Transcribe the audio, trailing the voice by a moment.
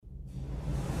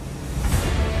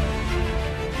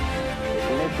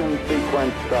Ignition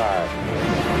sequence start.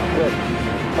 6,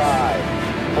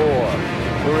 5, 4,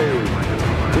 3,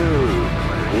 2,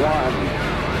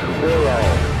 1, 0.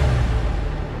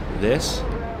 This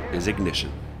is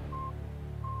Ignition.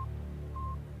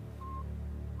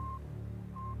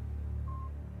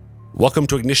 Welcome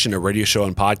to Ignition, a radio show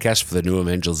and podcast for the new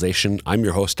evangelization. I'm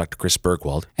your host, Dr. Chris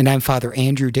Bergwald. And I'm Father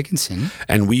Andrew Dickinson.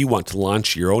 And we want to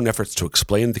launch your own efforts to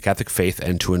explain the Catholic faith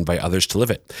and to invite others to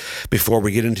live it. Before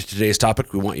we get into today's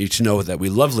topic, we want you to know that we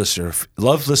love listener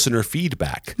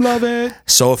feedback. Love it.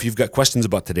 So if you've got questions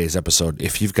about today's episode,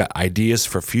 if you've got ideas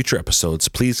for future episodes,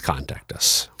 please contact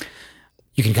us.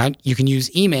 You can use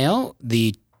email.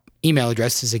 The email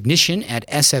address is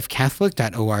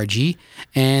ignition@sfcatholic.org,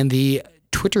 and the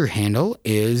Twitter handle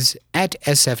is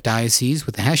 @sfdiocese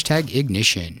with the hashtag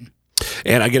Ignition.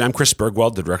 And again, I'm Chris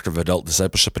Bergwald, the Director of Adult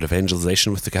Discipleship and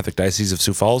Evangelization with the Catholic Diocese of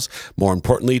Sioux Falls. More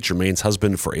importantly, Jermaine's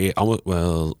husband for a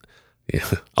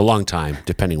long time,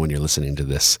 depending when you're listening to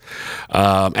this.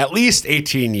 At least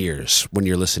 18 years when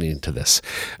you're listening to this.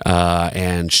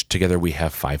 And together we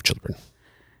have 5 children.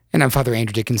 And I'm Father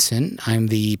Andrew Dickinson. I'm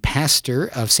the pastor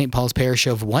of St. Paul's Parish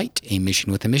of White, a mission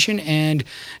with a mission, and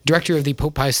director of the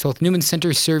Pope Pius XII Newman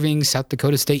Center serving South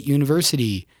Dakota State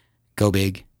University. Go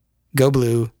big. Go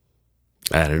blue.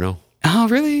 I don't know. Oh,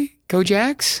 really? Go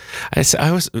Jacks? I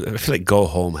feel like go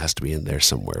home has to be in there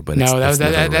somewhere, but no, that's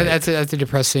a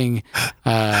depressing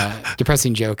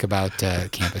joke about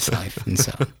campus life, and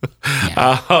so.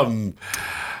 Yeah.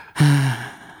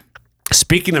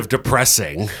 Speaking of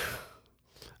depressing.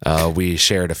 We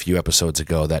shared a few episodes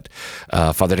ago that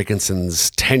Father Dickinson's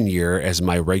tenure as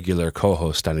my regular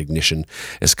co-host on Ignition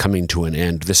is coming to an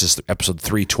end. This is episode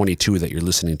 322 that you're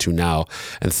listening to now,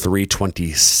 and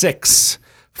 326,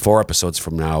 4 episodes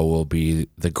from now, will be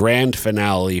the grand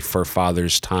finale for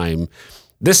Father's time.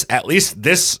 At least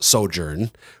this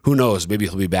sojourn. Who knows? Maybe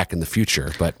he'll be back in the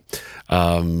future, but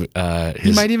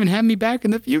he might even have me back in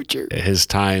the future. His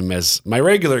time as my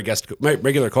regular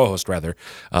co-host,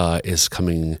 is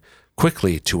coming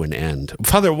quickly to an end.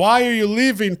 Father, why are you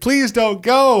leaving? Please don't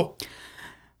go.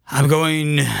 I'm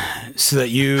going so that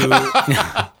you.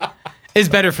 It's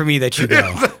better for me that you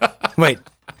go. Wait,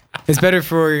 it's better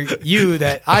for you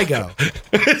that I go.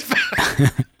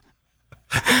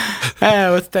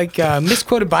 It's like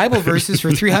misquoted Bible verses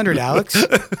for 300, Alex.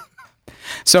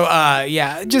 So,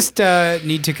 just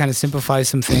need to kind of simplify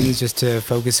some things just to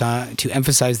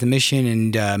emphasize the mission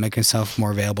and make myself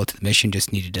more available to the mission.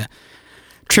 Just needed to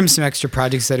trim some extra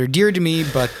projects that are dear to me,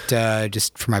 but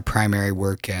just for my primary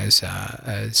work as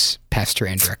pastor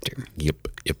and director. Yep.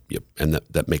 And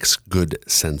that makes good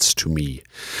sense to me.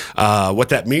 What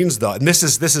that means, though, and this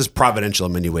is providential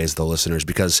in many ways, though, listeners,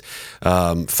 because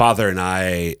Father and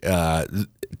I,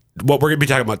 what we're going to be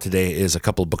talking about today is a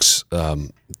couple of books,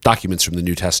 documents from the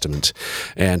New Testament.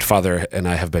 And Father and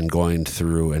I have been going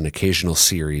through an occasional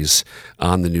series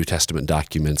on the New Testament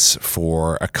documents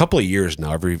for a couple of years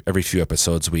now. Every few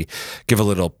episodes, we give a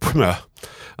little primer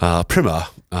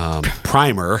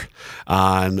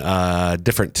on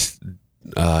different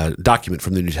document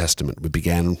from the New Testament. We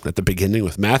began at the beginning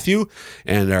with Matthew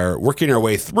and are working our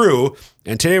way through.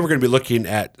 And today we're going to be looking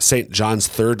at St. John's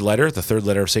third letter, the third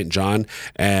letter of St. John,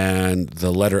 and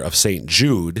the letter of St.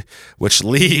 Jude, which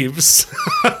leaves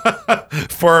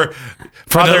for the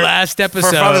last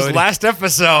episode. For Father's last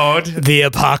episode, the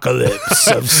Apocalypse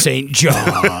of St.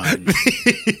 John.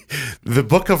 The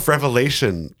book of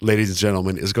Revelation, ladies and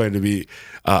gentlemen, is going to be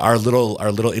our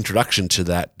little introduction to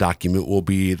that document. Will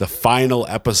be the final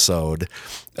episode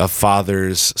of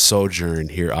Father's sojourn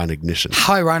here on Ignition.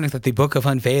 How ironic that the Book of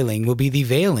Unveiling will be the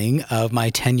veiling of my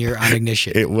tenure on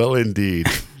Ignition. It will indeed.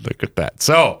 Look at that.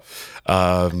 So,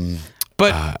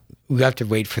 but we have to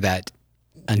wait for that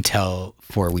until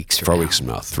 4 weeks from now. 4 weeks from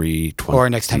now, 320. Or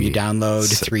next time you download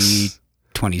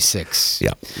 326.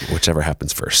 Yeah, whichever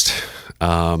happens first.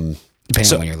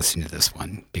 Depending on when you're listening to this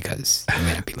one, because you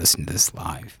may not be listening to this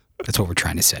live. That's what we're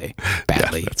trying to say.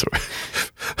 Badly. Yeah, that's what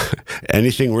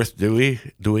anything worth doing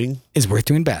is worth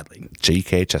doing badly.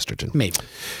 G.K. Chesterton. Maybe.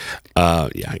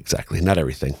 Yeah, exactly. Not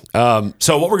everything.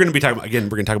 So what we're going to be talking about, again,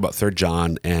 we're going to talk about 3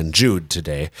 John and Jude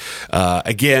today.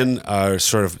 Again,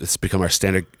 it's become our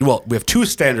standard. Well, we have 2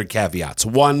 standard caveats.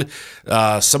 One,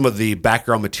 some of the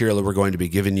background material that we're going to be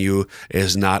giving you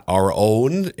is not our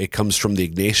own. It comes from the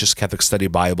Ignatius Catholic Study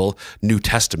Bible New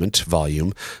Testament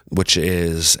volume, which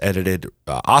is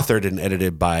authored and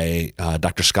edited by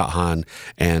Dr. Scott Hahn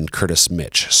and Curtis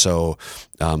Mitch. So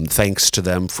thanks to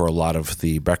them for a lot of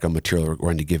the background material we're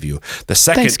going to give you.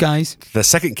 Thanks, guys. The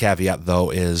second caveat, though,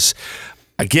 is,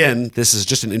 again, this is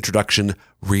just an introduction.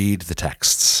 Read the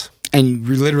texts. And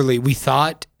literally, we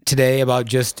thought today about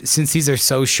just, since these are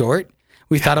so short,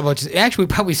 we thought about just, actually, we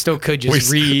probably still could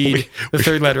just read the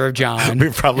third letter of John We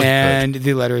probably and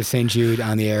the letter of St. Jude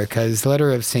on the air, because the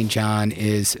letter of St. John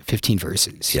is 15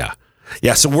 verses. Yeah.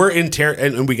 Yeah, so we're in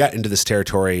and we got into this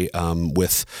territory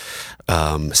with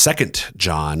Second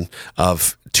John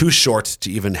of too short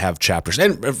to even have chapters.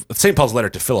 And St. Paul's letter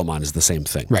to Philemon is the same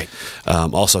thing. Right.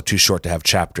 Also too short to have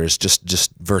chapters,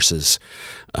 just verses.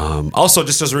 Also,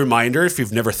 just as a reminder, if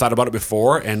you've never thought about it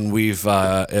before, and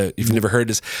if you've never heard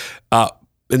this,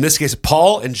 in this case,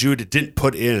 Paul and Jude didn't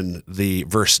put in the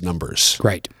verse numbers.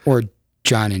 Right. Or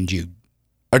John and Jude.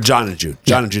 Or John and Jude.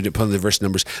 John and Jude didn't put in the verse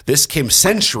numbers. This came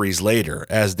centuries later,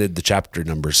 as did the chapter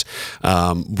numbers.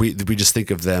 We just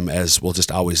think of them as, well, just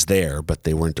always there, but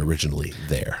they weren't originally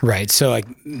there. Right. So like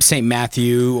St.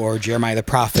 Matthew or Jeremiah the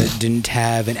prophet didn't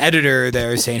have an editor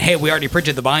there saying, hey, we already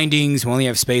printed the bindings. We only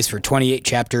have space for 28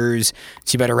 chapters,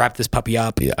 so you better wrap this puppy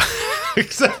up. Yeah,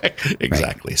 exactly.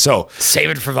 Right. So save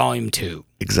it for volume 2.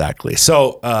 Exactly.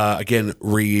 So again,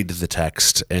 read the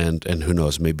text, and who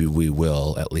knows, maybe we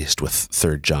will, at least with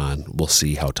 3rd John. We'll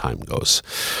see how time goes.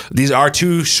 These are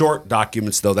 2 short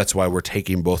documents, though. That's why we're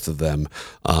taking both of them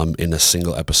in a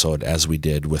single episode, as we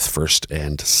did with 1st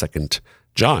and 2nd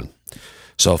John.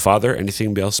 So, Father,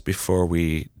 anything else before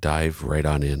we dive right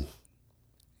on in?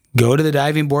 Go to the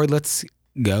diving board. Let's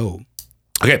go.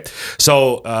 Okay,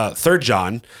 so 3rd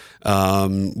John,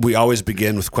 we always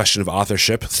begin with question of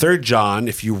authorship. 3rd John,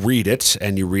 if you read it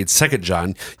and you read 2nd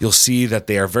John, you'll see that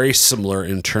they are very similar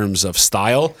in terms of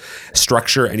style,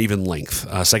 structure, and even length.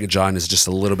 2nd John is just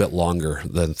a little bit longer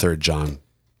than 3rd John.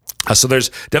 So there's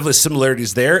definitely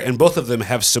similarities there, and both of them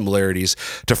have similarities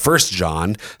to 1st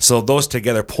John. So those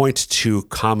together point to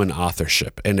common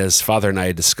authorship. And as Father and I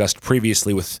had discussed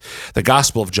previously with the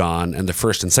Gospel of John and the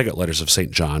 1st and 2nd letters of St.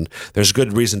 John, there's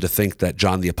good reason to think that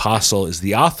John the Apostle is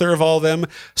the author of all of them.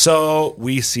 So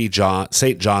we see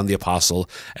St. John the Apostle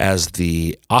as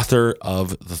the author of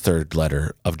the 3rd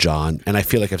letter of John. And I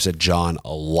feel like I've said John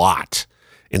a lot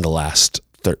in the last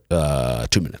 2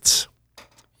 minutes.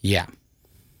 Yeah.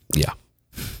 Yeah.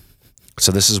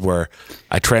 So this is where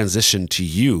I transition to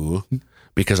you,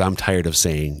 because I'm tired of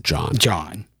saying John.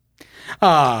 John.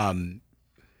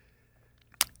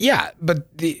 Yeah,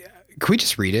 but can we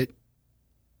just read it?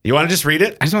 You want to just read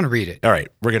it? I just want to read it. All right,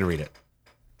 we're going to read it.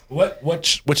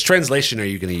 Which translation are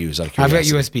you going to use? I've got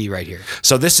USB right here.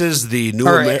 So this is the new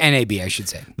NAB, I should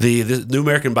say. The New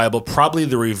American Bible, probably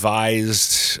the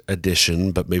revised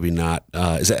edition, but maybe not.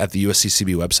 Is it at the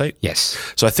USCCB website? Yes.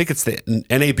 So I think it's the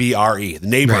NABRE, the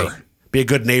neighbor. Right. Be a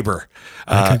good neighbor.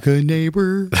 Like a good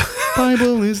neighbor,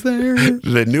 Bible is there.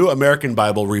 The New American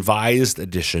Bible Revised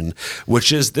Edition,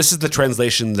 this is the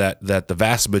translation that the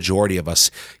vast majority of us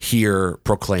hear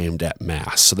proclaimed at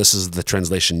Mass. So this is the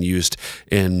translation used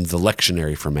in the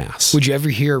lectionary for Mass. Would you ever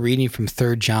hear a reading from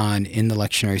 3rd John in the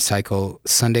lectionary cycle,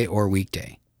 Sunday or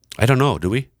weekday? I don't know. Do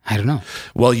we? I don't know.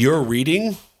 Well, you're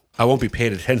reading. I won't be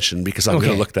paying attention because I'm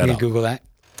going to look that up. Google that.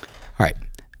 All right.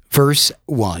 Verse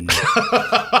 1.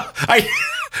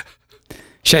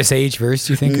 Should I say each verse,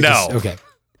 do you think? No. Okay.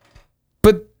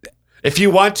 But if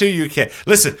you want to, you can.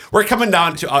 Listen, we're coming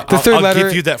down to I'll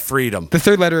give you that freedom. The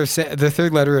third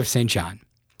letter of St. John.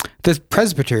 The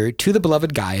presbyter to the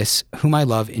beloved Gaius, whom I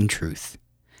love in truth.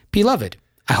 Beloved,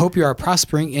 I hope you are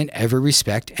prospering in every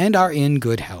respect and are in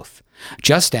good health,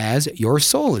 just as your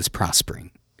soul is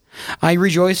prospering. I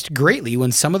rejoiced greatly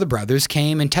when some of the brothers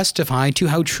came and testified to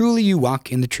how truly you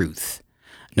walk in the truth.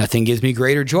 Nothing gives me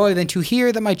greater joy than to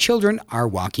hear that my children are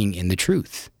walking in the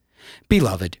truth.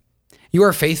 Beloved, you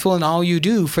are faithful in all you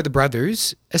do for the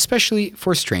brothers, especially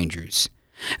for strangers.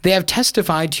 They have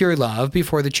testified to your love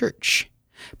before the church.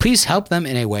 Please help them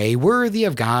in a way worthy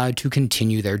of God to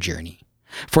continue their journey,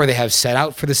 for they have set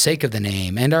out for the sake of the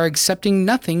name and are accepting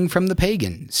nothing from the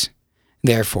pagans.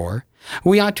 Therefore,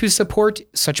 we ought to support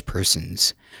such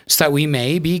persons, so that we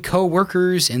may be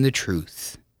co-workers in the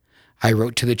truth. I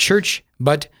wrote to the church,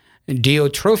 but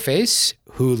Diotrephes,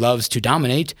 who loves to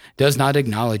dominate, does not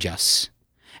acknowledge us.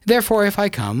 Therefore, if I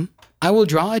come, I will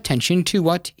draw attention to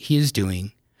what he is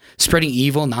doing, spreading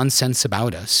evil nonsense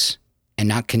about us. And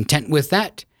not content with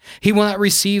that, he will not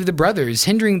receive the brothers,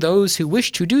 hindering those who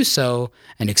wish to do so,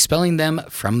 and expelling them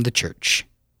from the church.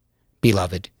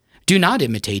 Beloved, do not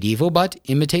imitate evil, but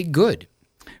imitate good.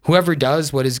 Whoever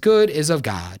does what is good is of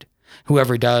God.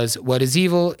 Whoever does what is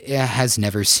evil has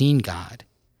never seen God.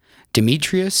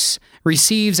 Demetrius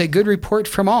receives a good report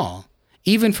from all,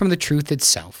 even from the truth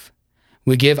itself.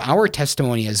 We give our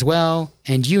testimony as well,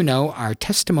 and you know our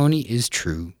testimony is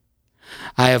true.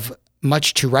 I have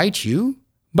much to write you,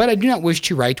 but I do not wish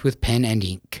to write with pen and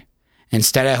ink.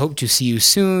 Instead, I hope to see you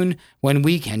soon when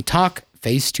we can talk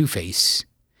face to face.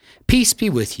 Peace be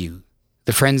with you.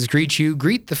 The friends greet you.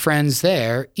 Greet the friends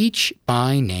there, each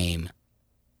by name.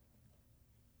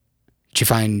 Did you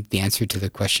find the answer to the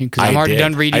question? Because I'm already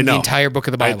done reading the entire book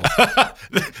of the Bible.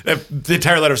 The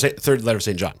entire third letter of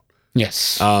St. John.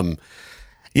 Yes.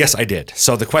 Yes, I did.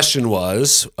 So the question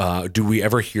was, do we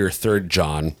ever hear 3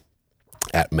 John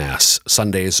at Mass,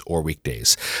 Sundays or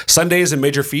weekdays? Sundays and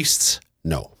major feasts?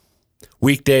 No.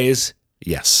 Weekdays?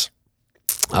 Yes.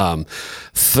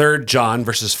 3 John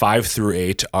verses 5 through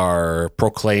 8 are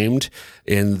proclaimed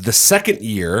in the second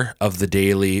year of the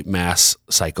daily Mass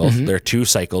cycle. There are 2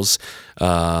 cycles,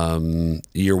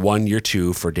 year 1, year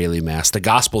 2 for daily Mass. The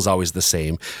gospel is always the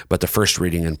same, but the first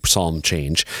reading and psalm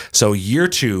change. So year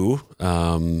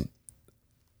 2,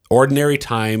 ordinary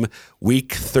time,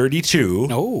 week 32.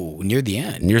 Oh, near the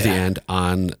end. Near the end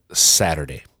on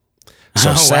Saturday.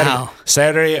 So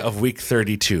Saturday of week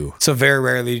 32. So very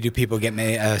rarely do people get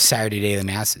Saturday daily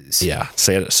masses. Yeah.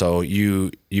 So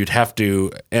you'd have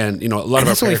to, and a lot of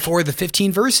that's only 4 of the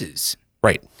 15 verses.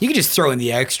 Right. You could just throw in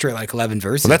the extra 11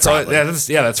 verses. Well, that's all.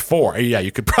 That's 4. Yeah,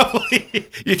 you could probably,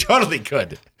 you totally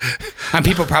could. And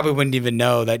people probably wouldn't even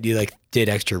know that you did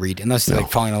extra read unless they're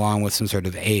following along with some sort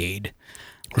of aid.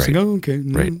 Right. Okay.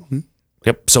 Right.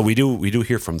 Yep. So we do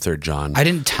hear from 3 John. I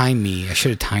didn't time me. I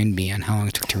should have timed me on how long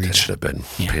it took to read. I should have been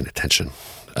paying attention.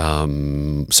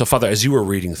 So, Father, as you were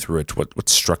reading through it, what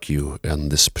struck you in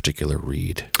this particular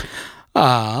read?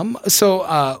 I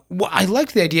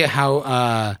like the idea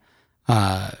how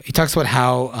he talks about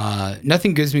how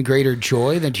nothing gives me greater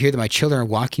joy than to hear that my children are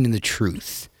walking in the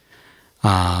truth.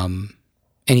 And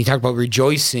he talked about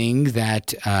rejoicing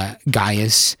that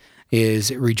Gaius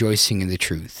is rejoicing in the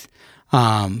truth.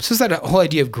 So it's that whole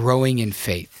idea of growing in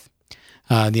faith,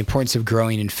 the importance of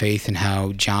growing in faith and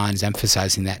how John's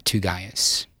emphasizing that to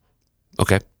Gaius.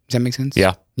 Okay. Does that make sense?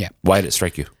 Yeah. Yeah. Why did it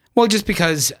strike you? Well, just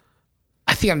because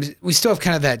I think we still have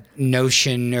kind of that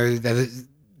notion, or that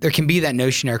there can be that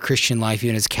notion in our Christian life,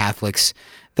 even as Catholics,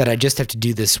 that I just have to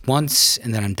do this once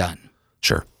and then I'm done.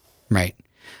 Sure. Right.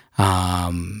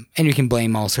 And you can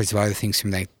blame all sorts of other things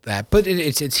from that, but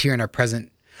it's here in our present.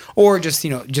 Or just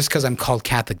because I'm called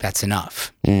Catholic, that's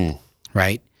enough,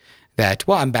 right? That,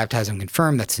 I'm baptized, I'm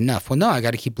confirmed, that's enough. Well, no, I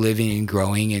got to keep living and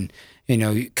growing. And,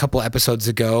 a couple episodes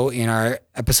ago in our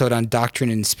episode on doctrine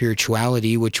and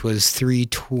spirituality, which was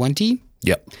 320.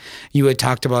 Yep. You had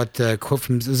talked about the quote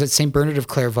from, was it St. Bernard of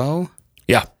Clairvaux?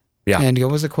 Yeah. Yeah. And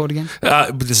what was the quote again?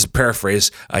 This is a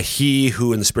paraphrase. He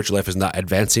who in the spiritual life is not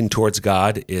advancing towards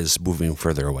God is moving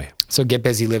further away. So get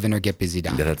busy living or get busy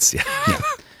dying. Yeah, yeah.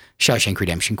 Shawshank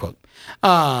Redemption quote.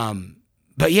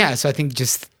 But yeah, so I think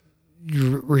just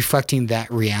reflecting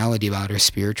that reality about our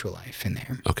spiritual life in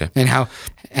there. Okay.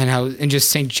 And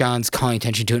just St. John's calling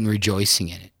attention to it and rejoicing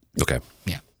in it. Okay.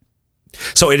 Yeah.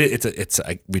 So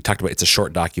we talked about, it's a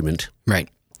short document. Right.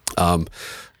 Han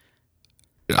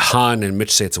and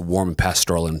Mitch say it's a warm and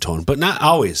pastoral in tone, but not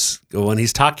always. When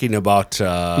he's talking about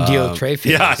Diotrephes.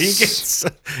 Yeah,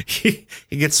 he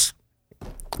gets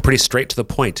pretty straight to the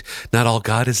point. Not all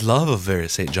God is love of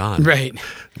St. John. Right.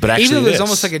 But actually even though there's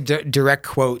almost like a direct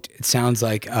quote, it sounds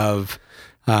like, of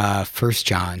 1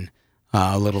 John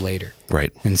a little later.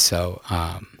 Right. And so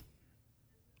I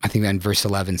think that in verse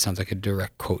 11 sounds like a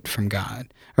direct quote from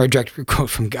God. Or a direct quote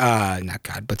from not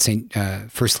God, but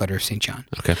first letter of St. John.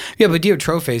 Okay. Yeah, but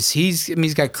Diotrephes,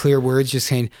 he's got clear words just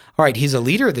saying, all right, he's a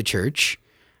leader of the church,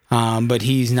 but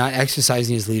he's not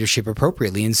exercising his leadership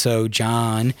appropriately. And so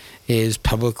John is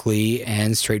publicly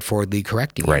and straightforwardly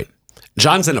correcting him. Right.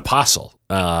 John's an apostle,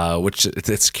 which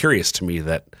it's curious to me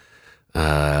that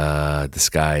this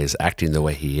guy is acting the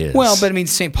way he is. Well, but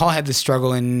St. Paul had the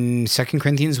struggle in 2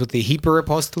 Corinthians with the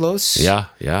hyper-apostolos.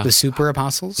 Yeah. The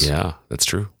super-apostles. Yeah, that's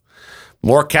true.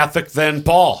 More Catholic than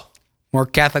Paul. More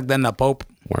Catholic than the Pope.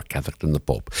 More Catholic than the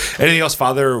Pope. Anything else,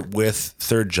 Father, with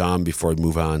 3 John before we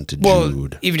move on to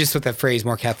Jude? Even just with that phrase,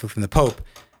 more Catholic than the Pope.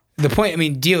 The point,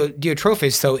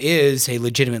 Diotrephes, though, is a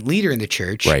legitimate leader in the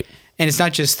church. Right. And it's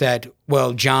not just that,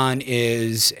 John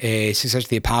is a successor to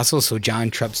the apostles, so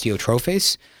John trumps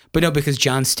Diotrephes. But no, because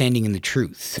John's standing in the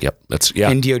truth. Yep.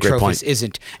 And Diotrephes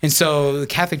isn't. And so the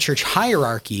Catholic Church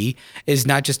hierarchy is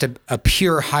not just a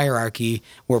pure hierarchy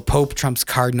where Pope trumps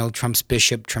cardinal, trumps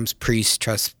bishop, trumps priest,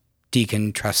 trumps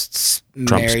deacon, trumps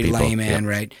married people. layman,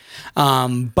 right?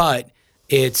 But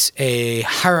it's a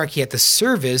hierarchy at the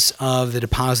service of the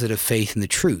deposit of faith in the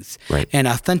truth. Right. And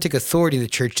authentic authority in the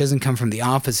church doesn't come from the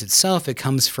office itself. It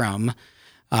comes from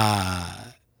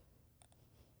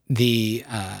the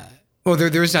Well,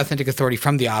 there is an authentic authority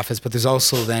from the office, but there's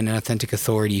also then an authentic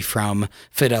authority from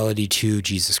fidelity to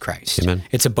Jesus Christ. Amen.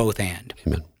 It's a both and.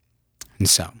 Amen. And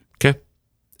so. Okay.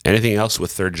 Anything else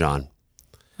with 3 John?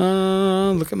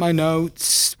 Look at my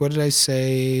notes. What did I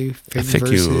say? Favorite think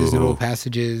verses, you- notable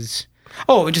passages.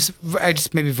 Oh, I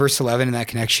just maybe verse 11 in that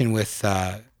connection with,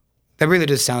 that really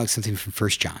does sound like something from 1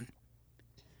 John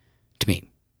to me.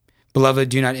 Beloved,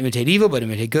 do not imitate evil, but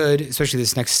imitate good, especially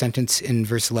this next sentence in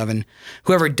verse 11.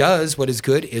 Whoever does what is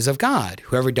good is of God.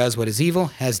 Whoever does what is evil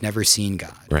has never seen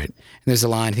God. Right. And there's a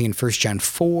line, I think in 1 John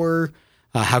 4,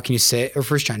 how can you say, or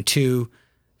 1 John 2,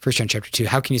 1 John chapter 2,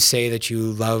 how can you say that you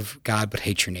love God but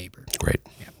hate your neighbor? Right.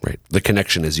 Right. The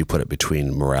connection, as you put it,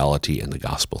 between morality and the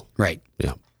gospel. Right.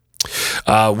 Yeah.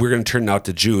 We're going to turn now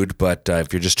to Jude, but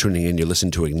if you're just tuning in, you're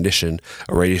listening to Ignition,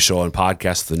 a radio show and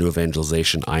podcast of the New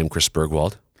Evangelization. I'm Chris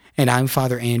Bergwald. And I'm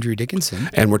Father Andrew Dickinson.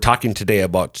 And we're talking today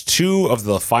about 2 of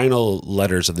the final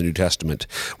letters of the New Testament.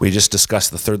 We just discussed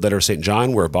the 3rd letter of St.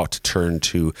 John. We're about to turn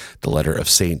to the letter of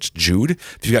St. Jude.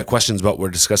 If you've got questions about what we're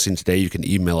discussing today, you can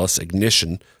email us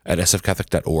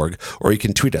ignition@sfcatholic.org, or you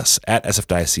can tweet us at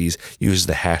sfdiocese. Use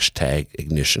the hashtag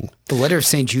ignition. The letter of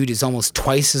St. Jude is almost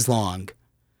twice as long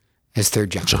as 3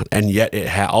 John. John. And yet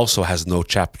it also has no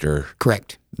chapter.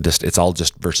 Correct. It's all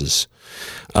just verses.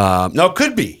 Now, it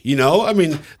could be, I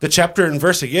mean, the chapter and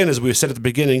verse, again, as we said at the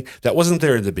beginning, that wasn't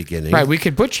there in the beginning. Right, we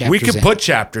could put chapters We could in. put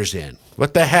chapters in.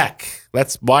 What the heck?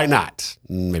 Why not?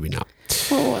 Maybe not.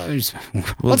 Well,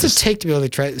 what's it take to be able to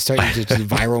try to start a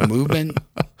viral movement?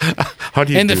 How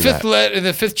do you In do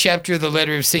the fifth chapter of the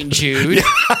letter of St. Jude,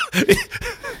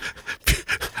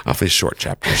 Awfully short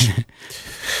chapters.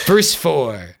 verse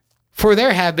 4, for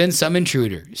there have been some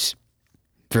intruders.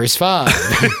 Verse 5.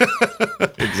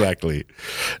 Exactly.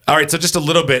 All right, so just a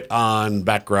little bit on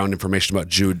background information about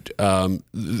Jude. Actually,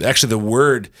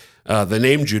 the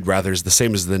name Jude, rather, is the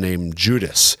same as the name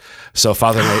Judas. So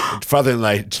Father and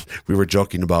I, we were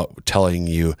joking about telling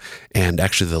you, and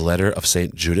actually the letter of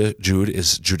St. Jude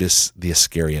is Judas the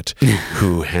Iscariot,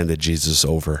 who handed Jesus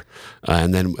over.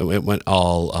 And then it went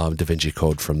all Da Vinci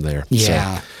Code from there.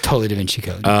 Yeah, totally Da Vinci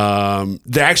Code.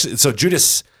 So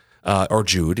Judas... or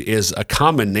Jude is a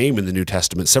common name in the New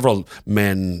Testament. Several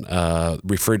men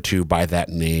referred to by that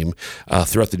name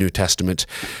throughout the New Testament.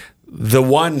 The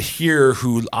one here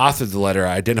who authored the letter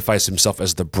identifies himself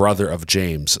as the brother of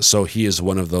James. So he is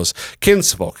one of those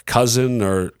kinsfolk,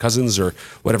 cousins or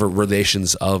whatever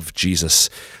relations of Jesus.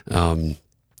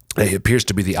 He appears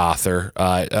to be the author.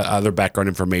 Other background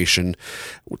information.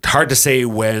 Hard to say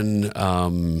when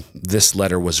this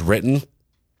letter was written,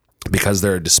 because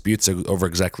there are disputes over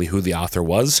exactly who the author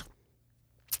was,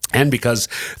 and because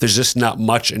there's just not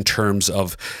much in terms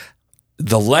of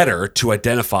the letter to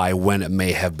identify when it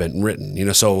may have been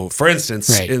written. So for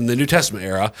instance, Right. in the New Testament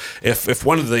era, if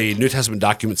one of the New Testament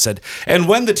documents said, and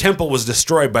when the temple was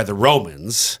destroyed by the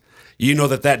Romans,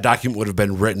 that document would have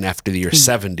been written after the year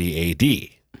 70 AD.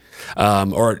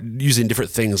 Or using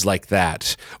different things like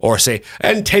that. Or say,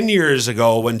 and 10 years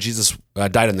ago when Jesus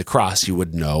died on the cross, you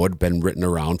would know it had been written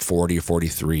around 40 or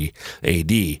 43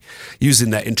 AD, using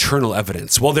that internal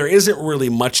evidence. Well, there isn't really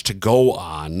much to go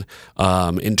on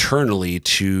internally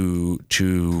to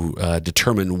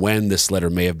determine when this letter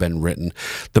may have been written.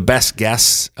 The best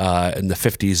guess in the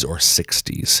 50s or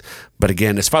 60s. But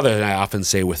again, as Father and I often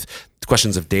say with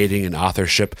questions of dating and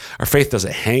authorship, our faith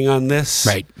doesn't hang on this.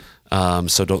 Right.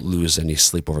 So don't lose any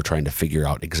sleep over trying to figure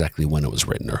out exactly when it was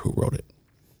written or who wrote it.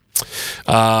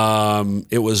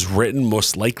 It was written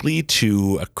most likely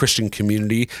to a Christian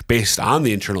community based on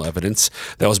the internal evidence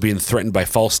that was being threatened by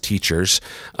false teachers,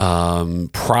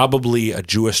 probably a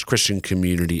Jewish Christian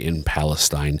community in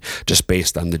Palestine, just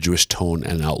based on the Jewish tone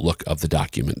and outlook of the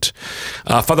document.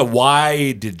 Father,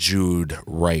 why did Jude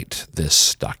write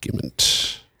this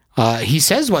document? He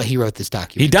says why he wrote this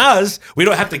document. He does. We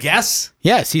don't have to guess.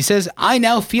 Yes, he says, I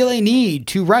now feel a need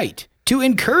to write, to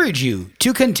encourage you,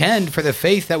 to contend for the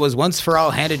faith that was once for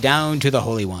all handed down to the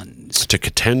holy ones. To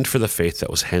contend for the faith that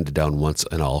was handed down once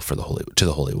and all to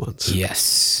the holy ones.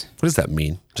 Yes. What does that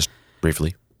mean? Just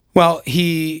briefly. Well,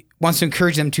 he wants to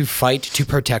encourage them to fight to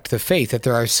protect the faith, that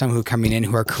there are some who are coming in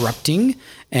who are corrupting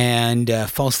and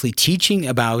falsely teaching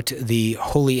about the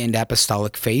holy and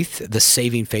apostolic faith, the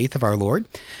saving faith of our Lord.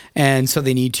 And so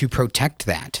they need to protect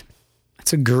that.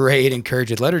 That's a great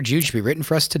encouraging letter. Jude should be written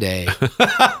for us today.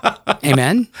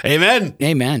 Amen? Amen.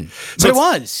 Amen. So But it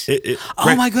was.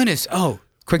 right. My goodness. Oh,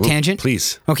 quick tangent?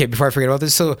 Please. Okay, before I forget about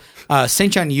this. So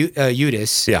St. John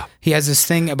Eudes, Yeah. he has this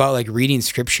thing about like reading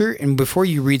scripture. And before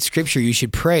you read scripture, you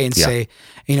should pray and say,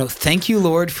 thank you,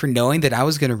 Lord, for knowing that I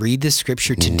was going to read this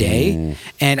scripture today.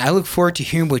 And I look forward to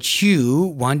hearing what you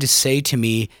wanted to say to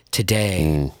me today.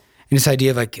 And this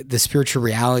idea of like the spiritual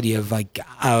reality of like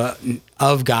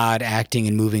of God acting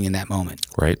and moving in that moment.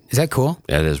 Right. Is that cool?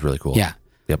 Yeah, it is really cool. Yeah.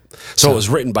 Yep. So it was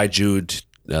written by Jude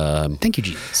Thank you,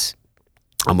 Jesus.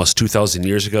 almost 2,000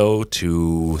 years ago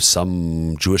to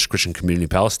some Jewish Christian community in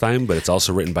Palestine, but it's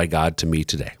also written by God to me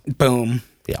today. Boom.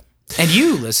 Yeah. And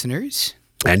you, listeners.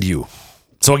 And you.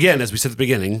 So again, as we said at the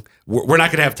beginning, we're not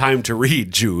going to have time to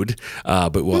read Jude,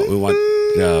 but we want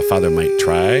Father might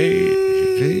try.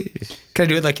 Can I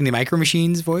do it like in the Micro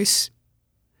Machines voice?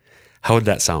 How would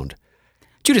that sound?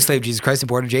 Judas, slave of Jesus Christ, and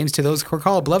born of James, to those who are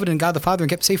called, beloved in God the Father, and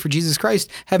kept safe for Jesus Christ,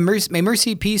 may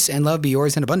mercy, peace, and love be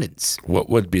yours in abundance. What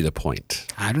would be the point?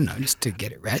 I don't know, just to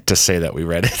get it read. To say that we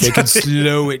read it? They can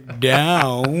slow it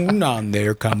down on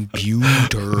their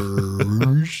computers.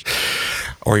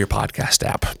 Or your podcast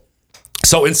app.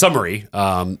 So in summary,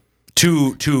 Let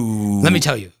me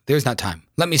tell you, there's not time.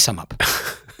 Let me sum up.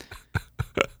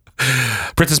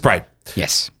 Princess Bride.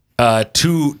 Yes.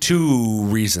 Two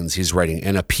reasons he's writing: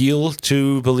 an appeal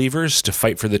to believers to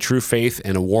fight for the true faith,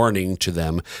 and a warning to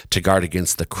them to guard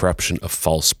against the corruption of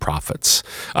false prophets.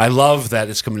 I love that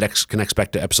it's connects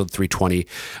back to episode 320.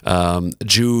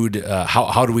 Jude,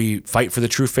 how do we fight for the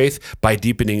true faith? By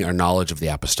deepening our knowledge of the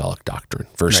apostolic doctrine.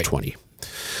 Verse 20.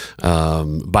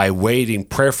 By waiting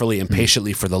prayerfully and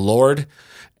patiently for the Lord,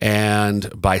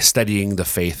 and by studying the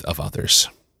faith of others.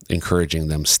 Encouraging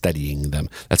them, studying them.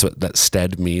 That's what that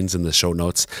stead means in the show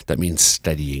notes. That means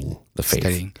studying the faith.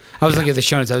 Studying. I was looking at the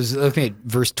show notes. I was looking at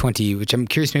verse 20, which I'm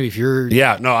curious maybe if your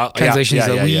translation is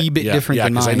a wee bit different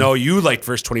than mine. Because I know you liked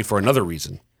verse 20 for another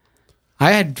reason.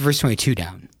 I had verse 22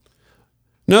 down.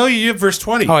 No, you have verse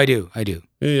 20. Oh, I do.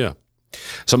 Yeah.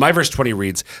 So my verse 20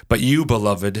 reads, "But you,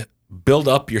 beloved, build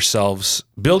yourselves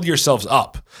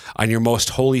up on your most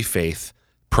holy faith,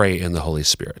 pray in the Holy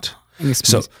Spirit."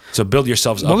 So build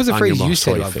yourselves up. What was the on phrase your you most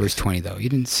said holy about faith. verse 20 though? You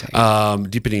didn't say.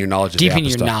 Deepening your knowledge of the Deepening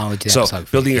your apostolic. knowledge of the So apostolic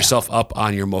faith, building yeah. yourself up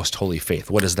on your most holy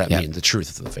faith. What does that Yeah. mean? The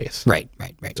truth of the faith. Right.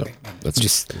 That's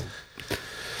Just.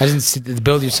 I didn't see the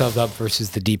build yourself up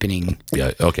versus the deepening.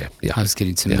 Yeah. Okay. Yeah. I was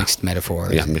getting some mixed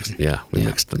metaphors. Yeah. We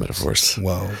mixed the metaphors.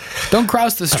 Whoa! Don't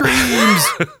cross the streams.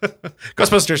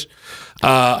 Ghostbusters.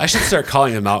 I should start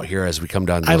calling them out here as we come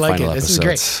down to I the like final it. This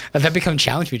episodes. is great. That become a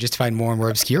challenge for me just to find more and more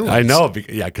obscure ones. I know.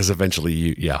 Because eventually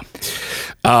you.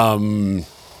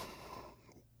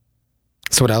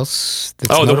 So what else? That's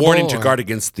the notable, warning to or- guard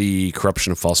against the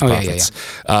corruption of false yeah, prophets.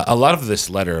 A lot of this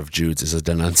letter of Jude's is a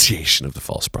denunciation of the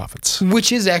false prophets.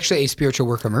 Which is actually a spiritual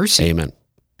work of mercy. Amen.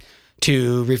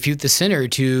 To refute the sinner,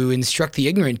 to instruct the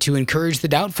ignorant, to encourage the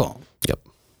doubtful. Yep.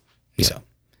 So,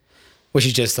 which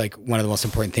is just like one of the most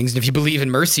important things. And if you believe in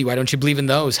mercy, why don't you believe in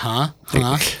those? Huh?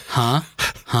 I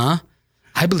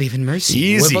believe in mercy.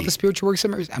 Easy. What about the spiritual works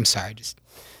of mercy? I'm sorry, just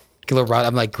get a little riled.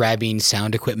 I'm like grabbing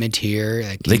sound equipment here.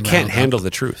 Like They getting can't riled up. handle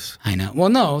the truth. I know. Well,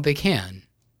 no, they can.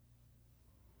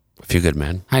 A few good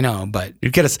men. I know, but You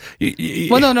get us.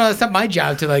 well, no, it's not my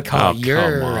job to like call out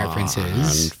your come on.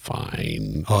 references.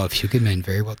 Fine. Oh, a few good men.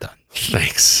 Very well done.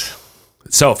 Thanks.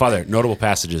 So, Father, notable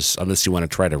passages, unless you want to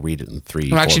try to read it in 3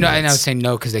 Well, actually, no, 4 and I minutes. was saying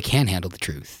no because they can handle the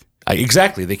truth.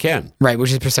 Exactly, they can. Right,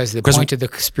 which is precisely the 'Cause point of the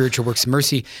spiritual works of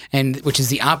mercy, and which is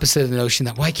the opposite of the notion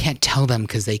that, well, I can't tell them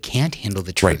because they can't handle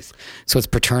the truth. So it's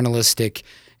paternalistic.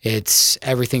 It's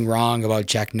everything wrong about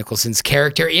Jack Nicholson's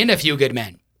character in A Few Good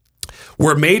Men.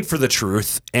 We're made for the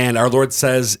truth, and our Lord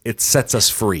says it sets us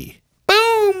free.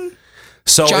 Boom!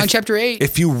 So John chapter 8.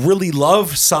 If you really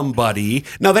love somebody,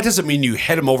 now that doesn't mean you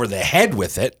hit them over the head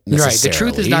with it. Right, the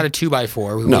truth is necessarily. not a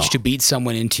 2x4 with No. which to beat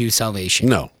someone into salvation.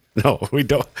 No, we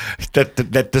don't.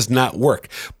 That does not work.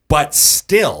 But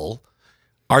still,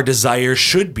 our desire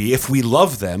should be, if we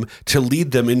love them, to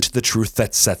lead them into the truth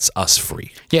that sets us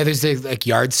free. Yeah, there's the, like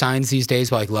yard signs these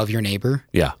days, like love your neighbor.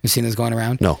 Yeah. You've seen those going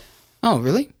around? No. Oh,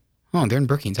 really? Oh, they're in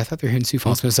Brookings. I thought they were here in Sioux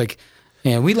Falls. But it's like,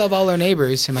 yeah, we love all our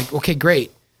neighbors. I'm like, okay,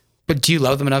 great. But do you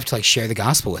love them enough to like share the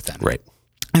gospel with them? Right.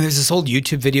 And there's this old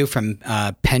YouTube video from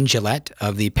Penn Jillette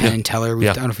of the Penn and Teller.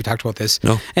 I don't know if we talked about this.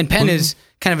 No. And Penn is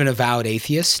kind of an avowed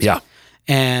atheist. Yeah.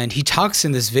 And he talks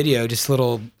in this video, just a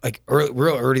little like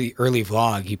real early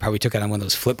vlog. He probably took it on one of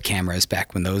those flip cameras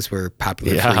back when those were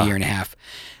popular for a year and a half,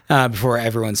 before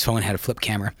everyone's phone had a flip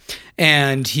camera.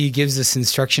 And he gives this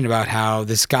instruction about how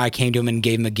this guy came to him and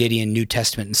gave him a Gideon New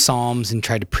Testament and Psalms and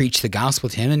tried to preach the gospel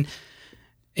to him. And,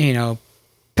 you know,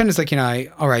 Penn is like,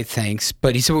 all right, thanks.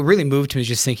 But he said what really moved him is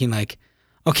just thinking like,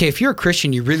 okay, if you're a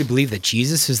Christian, you really believe that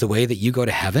Jesus is the way that you go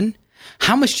to heaven,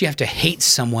 how much do you have to hate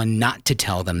someone not to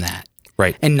tell them that?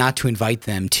 Right. And not to invite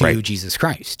them to Right. Jesus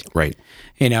Christ. Right.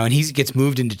 And he gets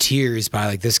moved into tears by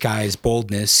like this guy's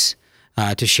boldness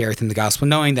to share with him the gospel,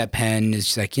 knowing that Penn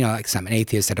is like, like I'm an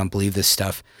atheist, I don't believe this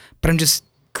stuff, but I'm just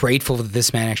grateful that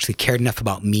this man actually cared enough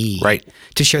about me Right.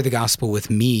 to share the gospel with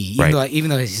me, Right. even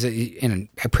though he's, and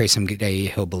I pray someday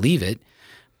he'll believe it.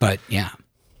 But yeah.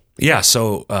 Yeah.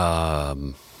 So, I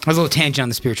was a little tangent on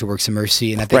the spiritual works of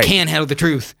mercy and that they Right. can handle the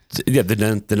truth. yeah, the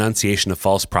denunciation of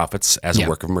false prophets as Yeah. a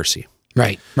work of mercy.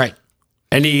 Right.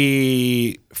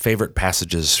 Any favorite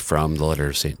passages from the letter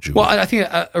of St. Jude? Well, I think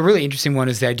a really interesting one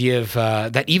is the idea of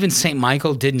that even St.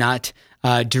 Michael did not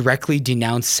directly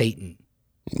denounce Satan,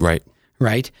 right.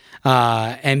 right?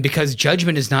 And because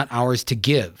judgment is not ours to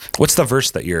give. What's the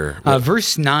verse that you're...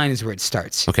 Verse 9 is where it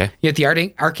starts. Okay. Yet the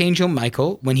archangel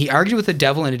Michael, when he argued with the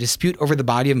devil in a dispute over the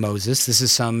body of Moses, this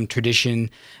is some tradition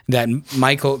that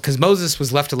Michael, because Moses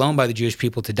was left alone by the Jewish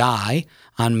people to die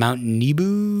on Mount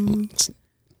Nebo.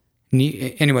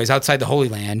 Anyways, outside the Holy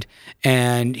Land,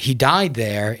 and he died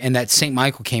there, and that St.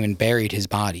 Michael came and buried his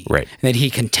body. Right. And that he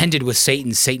contended with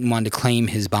Satan. Satan wanted to claim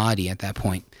his body at that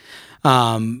point.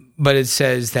 But it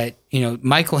says that,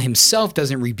 Michael himself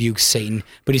doesn't rebuke Satan,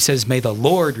 but he says, may the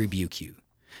Lord rebuke you.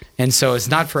 And so it's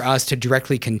not for us to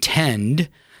directly contend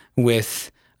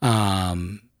with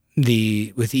the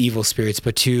evil spirits,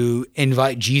 but to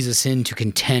invite Jesus in to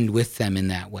contend with them in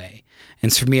that way.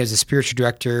 And so for me as a spiritual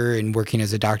director and working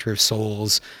as a doctor of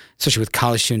souls, especially with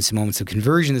college students in moments of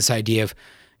conversion, this idea of,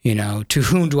 to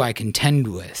whom do I contend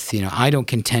with? I don't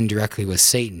contend directly with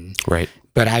Satan. Right.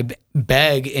 But I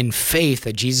beg in faith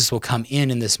that Jesus will come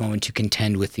in this moment to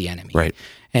contend with the enemy. Right.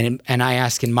 And I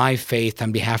ask in my faith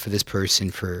on behalf of this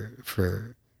person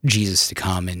for Jesus to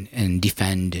come and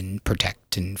defend and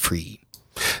protect and free.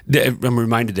 I'm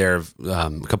reminded there of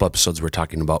a couple episodes we were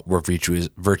talking about where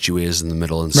virtue is in the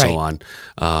middle and so Right.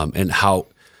 on, and how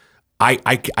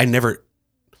I never,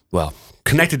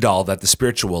 connected to all that, the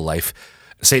spiritual life,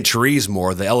 St. Therese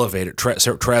more, the elevator,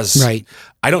 Therese, Right.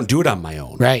 I don't do it on my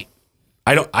own. Right.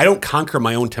 I don't conquer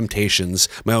my own temptations,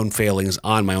 my own failings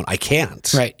on my own. I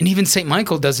can't. Right. And even St.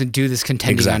 Michael doesn't do this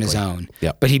contending on his Exactly. own.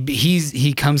 Yep. But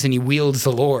he comes and he wields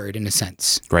the Lord in a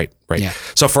sense. Right. Yeah.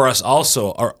 So for us also,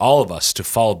 or all of us, to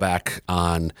fall back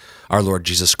on our Lord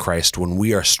Jesus Christ when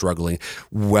we are struggling,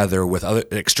 whether with other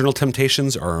external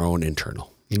temptations or our own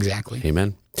internal. Exactly.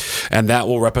 Amen. And that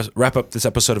will wrap up this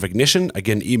episode of Ignition.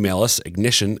 Again, email us,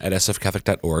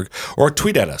 ignition@sfcatholic.org, or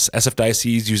tweet at us,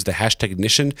 sfdiocese. Use the hashtag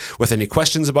Ignition with any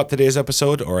questions about today's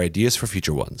episode or ideas for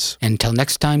future ones. Until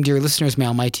next time, dear listeners, may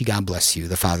Almighty God bless you,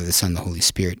 the Father, the Son, the Holy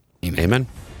Spirit. Amen. Amen.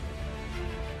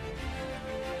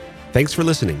 Thanks for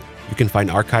listening. You can find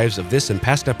archives of this and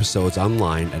past episodes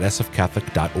online at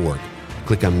sfcatholic.org.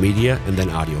 Click on Media and then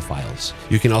Audio Files.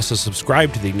 You can also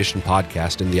subscribe to the Ignition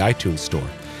podcast in the iTunes Store.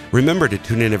 Remember to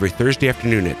tune in every Thursday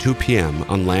afternoon at 2 p.m.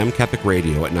 on Lamb Catholic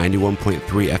Radio at 91.3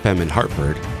 FM in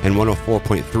Hartford and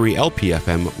 104.3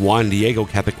 LPFM Juan Diego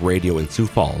Catholic Radio in Sioux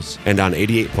Falls and on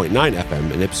 88.9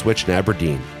 FM in Ipswich and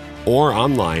Aberdeen, or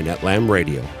online at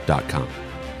lambradio.com.